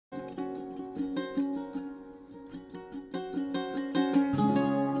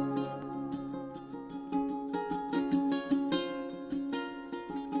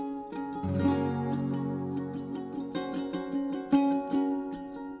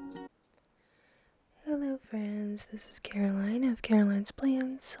guys, this is Caroline of Caroline's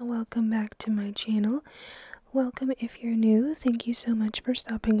Plans. Welcome back to my channel. Welcome if you're new. Thank you so much for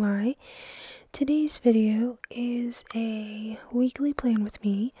stopping by. Today's video is a weekly plan with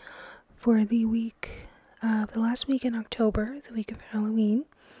me for the last week in October, the week of Halloween.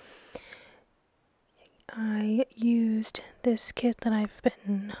 I used this kit that I've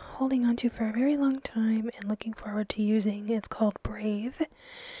been holding onto for a very long time and looking forward to using. It's called Brave,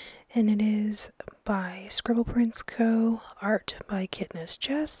 and it is by Scribble Co., art by Kitness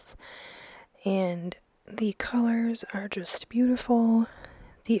Jess, and the colors are just beautiful.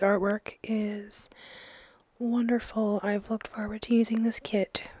 The artwork is wonderful. I've looked forward to using this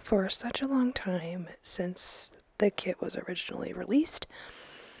kit for such a long time, since the kit was originally released.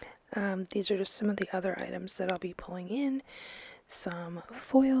 These are just some of the other items that I'll be pulling in. Some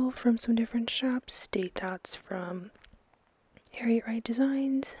foil from some different shops, date dots from Harriet Wright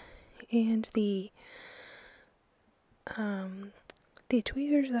Designs, and the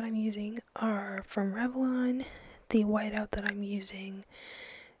tweezers that I'm using are from Revlon. The whiteout that I'm using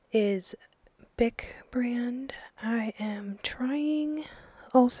is Bic brand. I am trying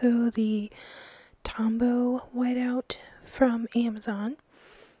also the Tombow whiteout from Amazon.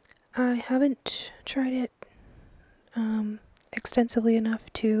 I haven't tried it extensively enough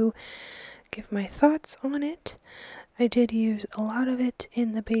to give my thoughts on it. I did use a lot of it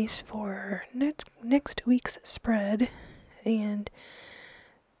in the base for next week's spread, and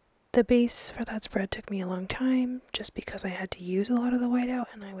the base for that spread took me a long time just because I had to use a lot of the whiteout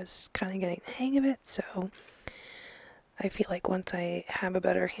and I was kind of getting the hang of it. So I feel like once I have a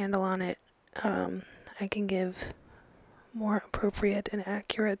better handle on it, I can give more appropriate and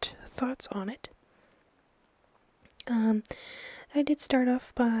accurate thoughts on it. I did start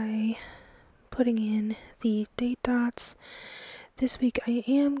off by putting in the date dots. This week I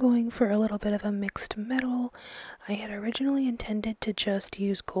am going for a little bit of a mixed metal. I had originally intended to just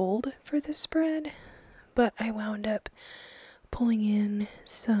use gold for this spread, but I wound up pulling in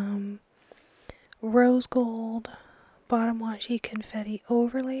some rose gold bottom washi confetti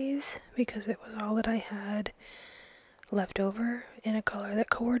overlays because it was all that I had left over in a color that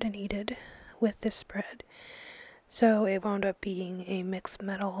coordinated with this spread. So it wound up being a mixed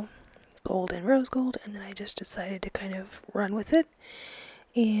metal gold and rose gold, and then I just decided to kind of run with it,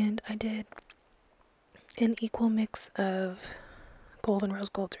 and I did an equal mix of gold and rose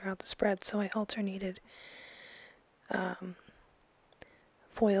gold throughout the spread. So I alternated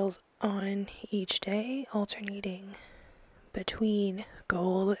foils on each day, alternating between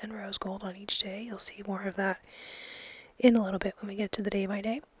gold and rose gold on each day. You'll see more of that in a little bit when we get to the day by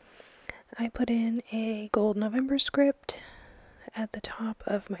day. I put in a gold November script at the top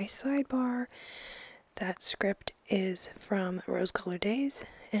of my sidebar. That script is from Rose Color Days.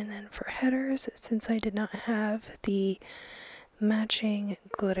 And then for headers, since I did not have the matching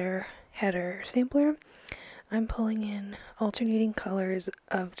glitter header sampler, I'm pulling in alternating colors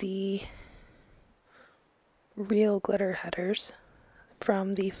of the real glitter headers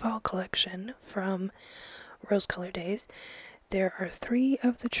from the fall collection from Rose Color Days. There are 3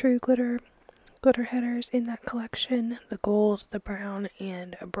 of the true glitter headers in that collection: the gold, the brown,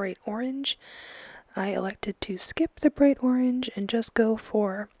 and a bright orange. I elected to skip the bright orange and just go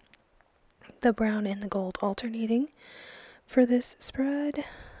for the brown and the gold alternating for this spread.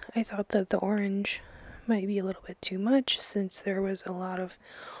 I thought that the orange might be a little bit too much since there was a lot of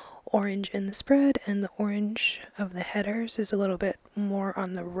orange in the spread, and the orange of the headers is a little bit more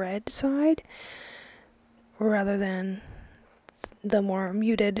on the red side rather than the more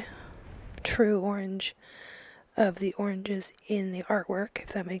muted true orange of the oranges in the artwork,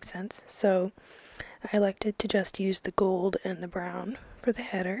 if that makes sense. So I elected to just use the gold and the brown for the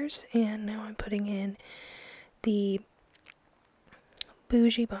headers, and now I'm putting in the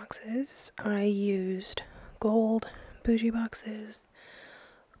bougie boxes. I used gold bougie boxes,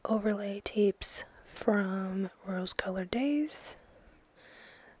 overlay tapes from Rose Color Days.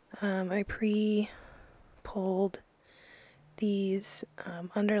 I pre-pulled these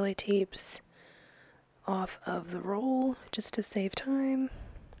underlay tapes off of the roll just to save time.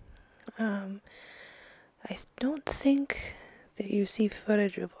 I don't think that you see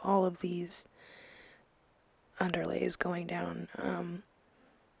footage of all of these underlays going down,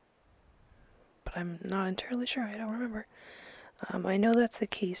 but I'm not entirely sure. I don't remember. I know that's the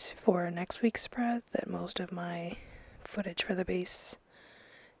case for next week's spread, that most of my footage for the base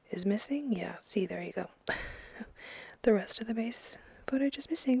is missing. Yeah, see, there you go. The rest of the base footage is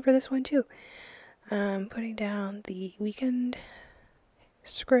missing for this one too. Putting down the weekend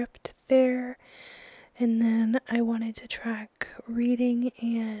script there, and then I wanted to track reading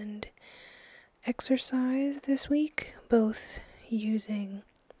and exercise this week, both using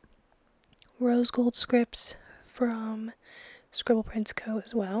rose gold scripts from Scribble Prints Co.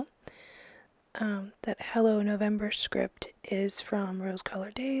 as well. That Hello November script is from Rose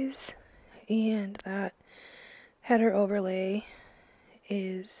Color Days, and that header overlay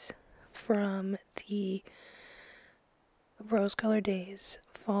is from the Rose Color Days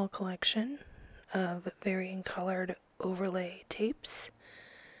fall collection of varying colored overlay tapes.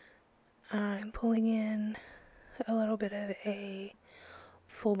 I'm pulling in a little bit of a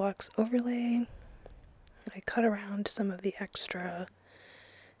full box overlay. I cut around some of the extra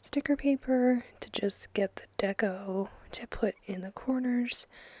sticker paper to just get the deco to put in the corners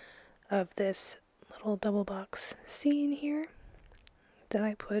of this little double box scene here that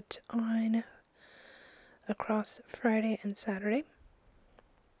I put on across Friday and Saturday.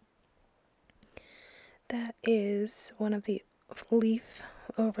 That is one of the leaf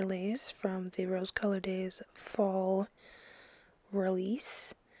overlays from the Rose Color Days fall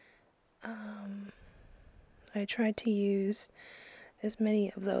release. I tried to use as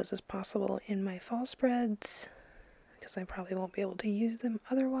many of those as possible in my fall spreads because I probably won't be able to use them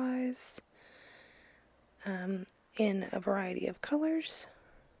otherwise, in a variety of colors.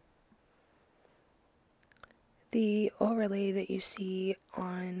 The overlay that you see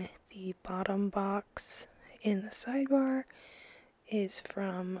on the bottom box in the sidebar is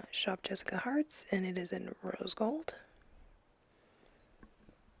from Shop Jessica Hearts, and it is in rose gold.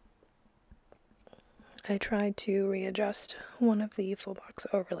 I tried to readjust one of the full box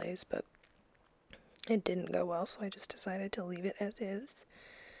overlays, but it didn't go well, so I just decided to leave it as is.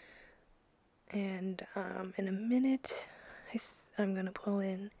 And in a minute, I'm going to pull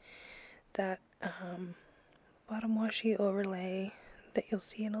in that bottom washi overlay that you'll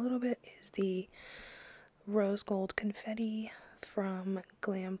see in a little bit is the rose gold confetti from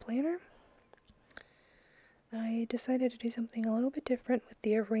Glam Planner. I decided to do something a little bit different with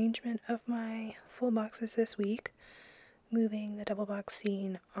the arrangement of my full boxes this week, moving the double box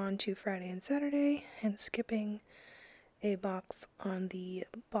scene onto Friday and Saturday and skipping a box on the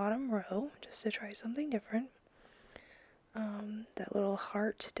bottom row just to try something different. That little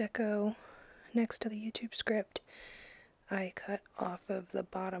heart deco next to the YouTube script, I cut off of the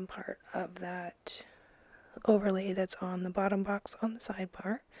bottom part of that overlay that's on the bottom box on the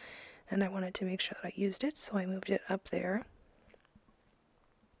sidebar, and I wanted to make sure that I used it, so I moved it up there.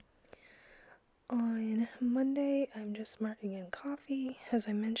 On Monday, I'm just marking in coffee. As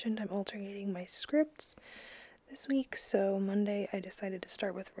I mentioned, I'm alternating my scripts this week, so Monday I decided to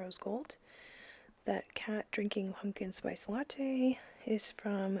start with rose gold. That cat drinking pumpkin spice latte is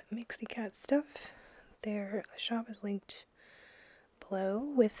from Mixie Cat Stuff. Their shop is linked below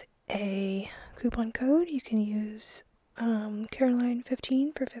with a coupon code. You can use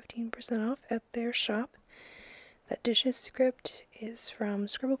Caroline15 for 15% off at their shop. That dishes script is from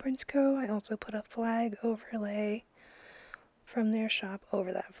Scribble Prints Co. I also put a flag overlay from their shop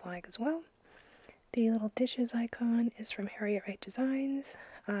over that flag as well. The little dishes icon is from Harriet Wright Designs.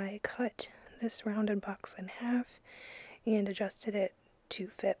 I cut this rounded box in half and adjusted it to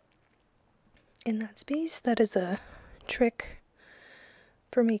fit in that space. That is a trick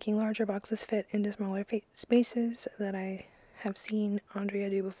for making larger boxes fit into smaller spaces that I have seen Andrea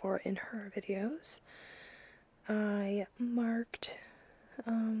do before in her videos. I marked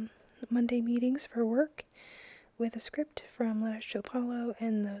Monday meetings for work with a script from Let Us Show Paulo,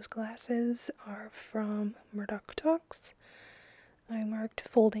 and those glasses are from Murdoch Talks. I marked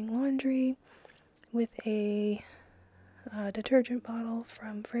folding laundry with a detergent bottle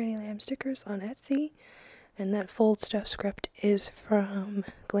from Franny Lamb Stickers on Etsy, and that fold stuff script is from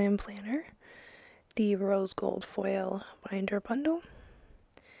Glam Planner, the rose gold foil binder bundle.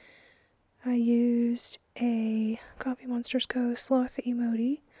 I used a Coffee Monsters Co. sloth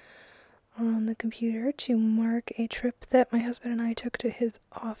emoji on the computer to mark a trip that my husband and I took to his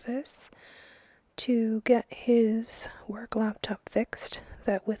office to get his work laptop fixed.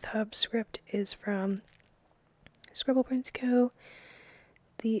 That with hub script is from Scribble Prints Co.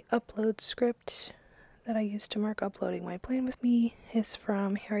 The upload script that I used to mark uploading my plan with me is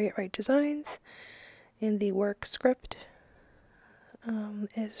from Harriet Wright Designs, and the work script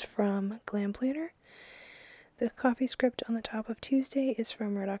is from Glam Planner. The coffee script on the top of Tuesday is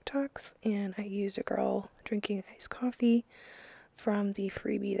from Murdoch Talks, and I used a girl drinking iced coffee from the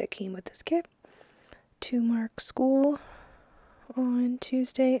freebie that came with this kit. To mark school on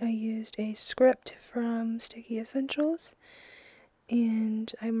Tuesday, I used a script from Sticky Essentials,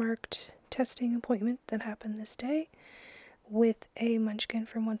 and I marked testing appointment that happened this day with a munchkin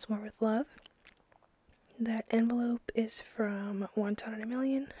from Once More with Love. That envelope is from Once on a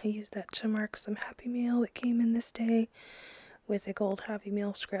Million. I used that to mark some Happy Meal that came in this day with a gold Happy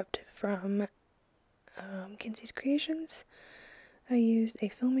Meal script from Kinsey's Creations. I used a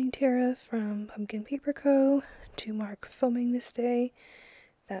filming Tara from Pumpkin Paper Co. to mark filming this day.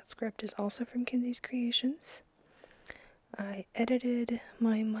 That script is also from Kinsey's Creations. I edited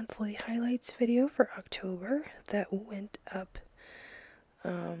my monthly highlights video for October that went up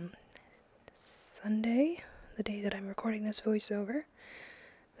Sunday, the day that I'm recording this voiceover.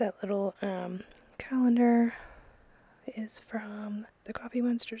 That little calendar is from the Coffee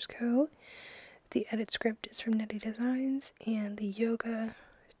Monsters Co. The edit script is from Netty Designs, and the yoga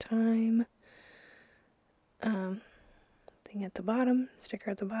time thing at the bottom,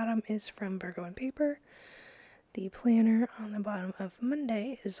 sticker at the bottom, is from Virgo and Paper. The planner on the bottom of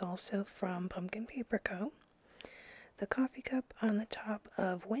Monday is also from Pumpkin Paper Co. The coffee cup on the top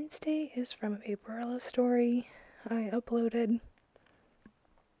of Wednesday is from a Paperella story. I uploaded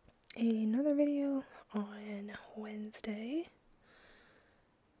another video on Wednesday,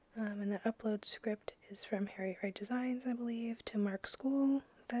 and the upload script is from Harriet Wright Designs, I believe, to mark school.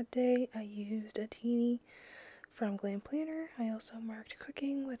 That day I used a teeny from Glam Planner. I also marked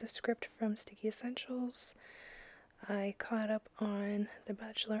cooking with a script from Sticky Essentials. I caught up on The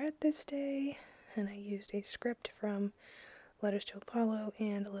Bachelorette this day, and I used a script from Letters to Apollo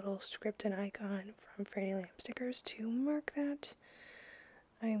and a little script and icon from Franny Lamb Stickers to mark that.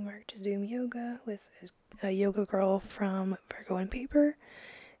 I marked Zoom Yoga with a yoga girl from Virgo and Paper,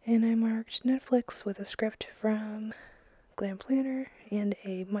 and I marked Netflix with a script from Glam Planner and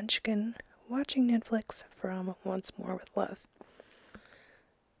a Munchkin watching Netflix from Once More with Love.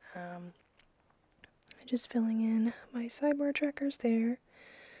 Just filling in my sidebar trackers there.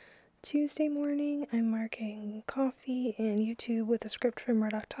 Tuesday morning, I'm marking coffee and YouTube with a script from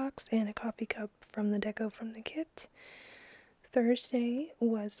Murdoch Talks and a coffee cup from the deco from the kit. Thursday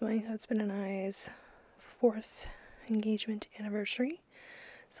was my husband and I's 4th engagement anniversary,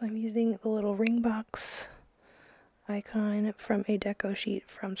 so I'm using the little ring box icon from a deco sheet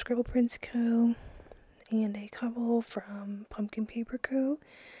from Scribble Prints Co. and a couple from Pumpkin Paper Co.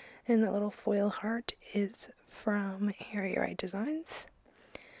 And that little foil heart is from Harriet Wright Designs.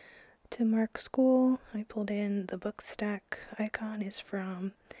 To mark school, I pulled in the book stack icon is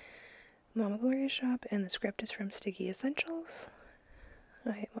from Mama Gloria's shop, and the script is from Sticky Essentials.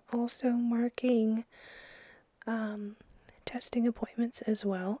 I am also marking testing appointments as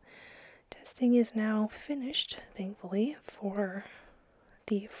well. Testing is now finished, thankfully, for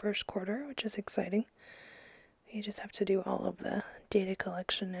the first quarter, which is exciting. You just have to do all of the data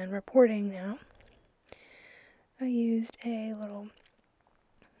collection and reporting now. I used a little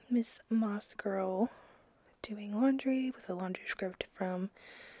Miss Moss Girl doing laundry with a laundry script from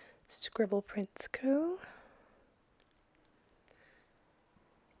Scribble Prints Co.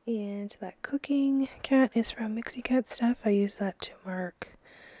 And that cooking cat is from Mixie Cat Stuff. I used that to mark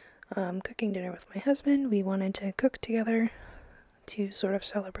cooking dinner with my husband. We wanted to cook together to sort of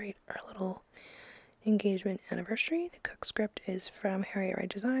celebrate our little engagement anniversary. The cook script is from Harriet Wright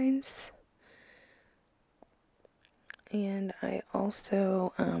Designs. And I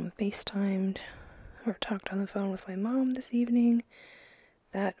also FaceTimed or talked on the phone with my mom this evening.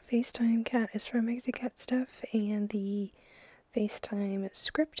 That FaceTime cat is from Mixie Cat Stuff, and the FaceTime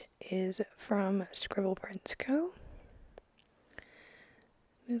script is from Scribble Prints Co.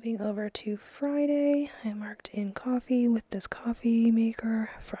 Moving over to Friday, I marked in coffee with this coffee maker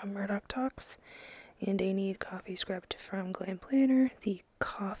from Murdoch Talks and a Need Coffee script from Glam Planner. The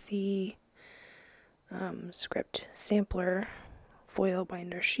coffee script sampler foil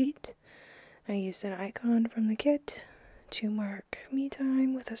binder sheet. I used an icon from the kit to mark me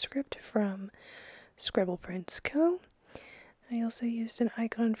time with a script from Scribble Prints Co. I also used an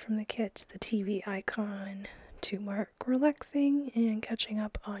icon from the kit, the TV icon, to mark relaxing and catching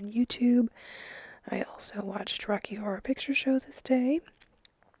up on YouTube. I also watched Rocky Horror Picture Show this day.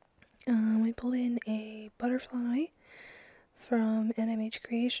 I pulled in a butterfly from NMH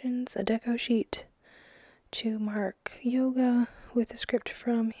Creations, a deco sheet to mark yoga with a script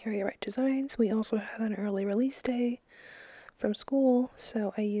from Harriet Wright Designs. We also had an early release day from school,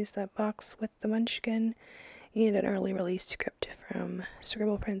 so I used that box with the Munchkin and an early release script from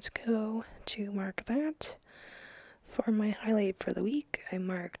Scribble Prints Co. to mark that. For my highlight for the week, I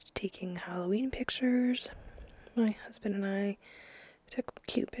marked taking Halloween pictures. My husband and I took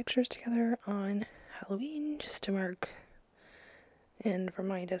cute pictures together on Halloween just to mark and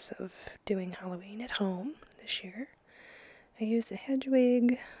remind us of doing Halloween at home this year. I used a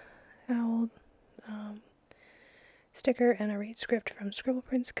Hedwig owl sticker and a rate script from Scribble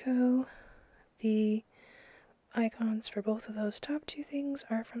Prints Co. The icons for both of those top two things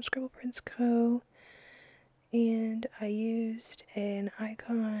are from Scribble Prints Co. And I used an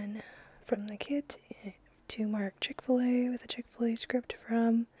icon from the kit to mark Chick-fil-A with a Chick-fil-A script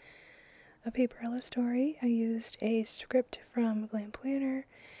from a Paperella story. I used a script from Glam Planner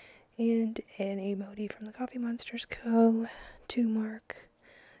and an emoji from the Coffee Monsters Co. to mark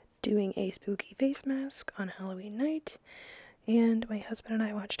doing a spooky face mask on Halloween night. And my husband and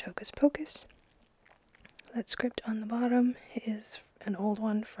I watched Hocus Pocus. That script on the bottom is an old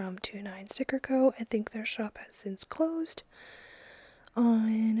one from 29 Sticker Co. I think their shop has since closed.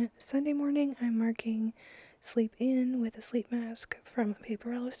 On Sunday morning, I'm marking Sleep In with a sleep mask from a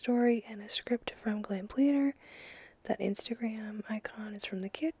Paperella story and a script from Glam Planner. That Instagram icon is from the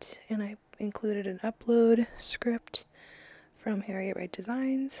kit, and I included an upload script from Harriet Wright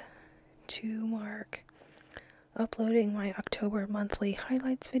Designs to mark uploading my October monthly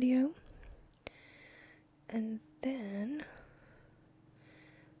highlights video. And then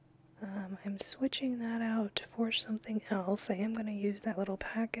I'm switching that out for something else. I am going to use that little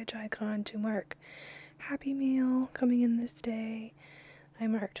package icon to mark Happy Meal coming in this day. I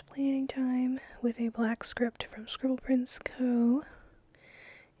marked planning time with a black script from Scribble Prints Co.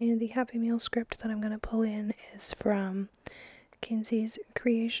 And the Happy Meal script that I'm going to pull in is from Kinsey's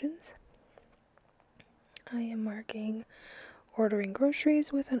Creations. I am marking ordering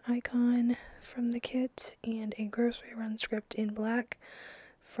groceries with an icon from the kit and a grocery run script in black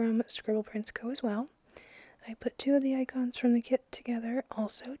from Scribble Prints Co. as well. I put two of the icons from the kit together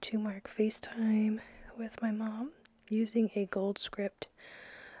also to mark FaceTime with my mom using a gold script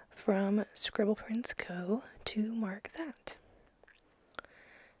from Scribble Prints Co. to mark that.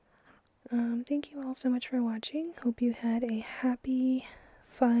 Thank you all so much for watching. Hope you had a happy,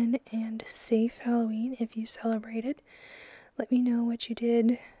 fun, and safe Halloween if you celebrated. Let me know what you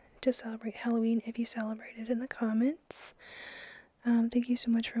did to celebrate Halloween if you celebrated in the comments. Thank you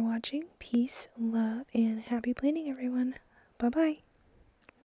so much for watching. Peace, love, and happy planning, everyone. Bye-bye.